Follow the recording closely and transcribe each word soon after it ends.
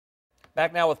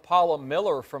Back now with Paula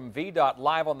Miller from VDOT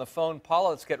live on the phone. Paula,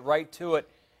 let's get right to it.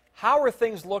 How are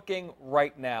things looking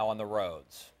right now on the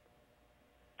roads?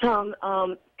 Tom,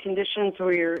 conditions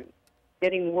where you're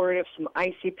getting word of some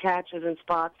icy patches and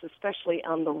spots, especially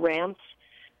on the ramps.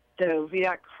 The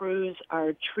VDOT crews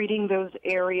are treating those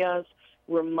areas.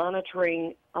 We're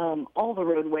monitoring all the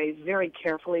roadways very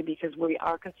carefully because we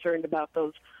are concerned about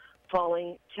those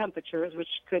falling temperatures, which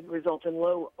could result in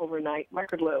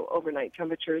record low overnight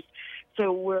temperatures.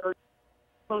 So we're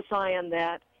close eye on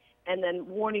that, and then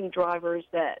warning drivers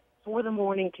that for the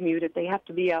morning commute, if they have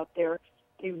to be out there,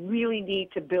 they really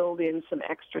need to build in some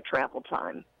extra travel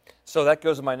time. So that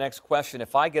goes to my next question.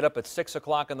 If I get up at 6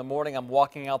 o'clock in the morning, I'm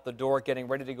walking out the door, getting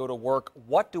ready to go to work,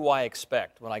 what do I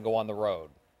expect when I go on the road?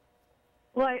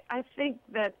 Well, I think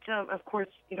that, of course,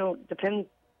 depends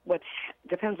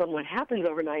on what happens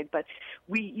overnight, but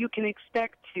you can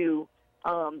expect to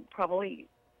probably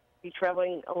be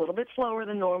traveling a little bit slower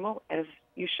than normal, as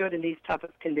you should in these type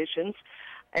of conditions,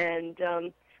 and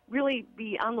really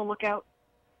be on the lookout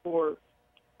for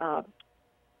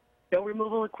snow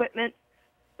removal equipment,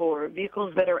 for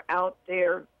vehicles that are out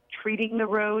there treating the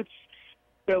roads.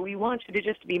 So we want you to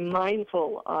just be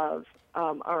mindful of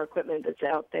our equipment that's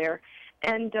out there,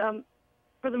 and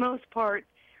for the most part,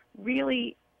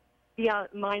 really be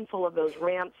mindful of those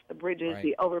ramps, the bridges, Right.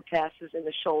 the overpasses, and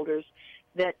the shoulders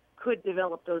that could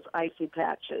develop those icy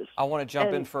patches. I want to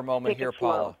jump in for a moment here,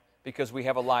 Paula, slow, because we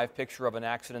have a live picture of an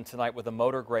accident tonight with a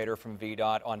motor grader from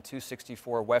VDOT on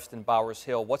 264 West and Bowers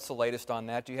Hill. What's the latest on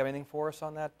that? Do you have anything for us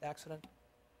on that accident?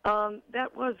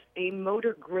 That was a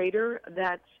motor grader.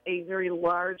 That's a very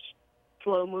large,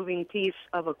 slow-moving piece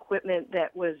of equipment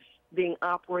that was being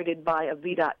operated by a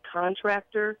VDOT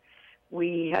contractor.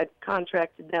 We had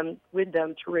contracted with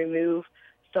them to remove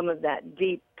some of that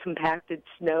deep, compacted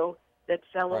snow that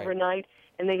fell Right. overnight,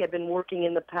 and they had been working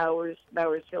in the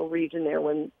Bowers Hill region there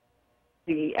when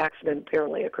the accident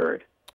apparently occurred.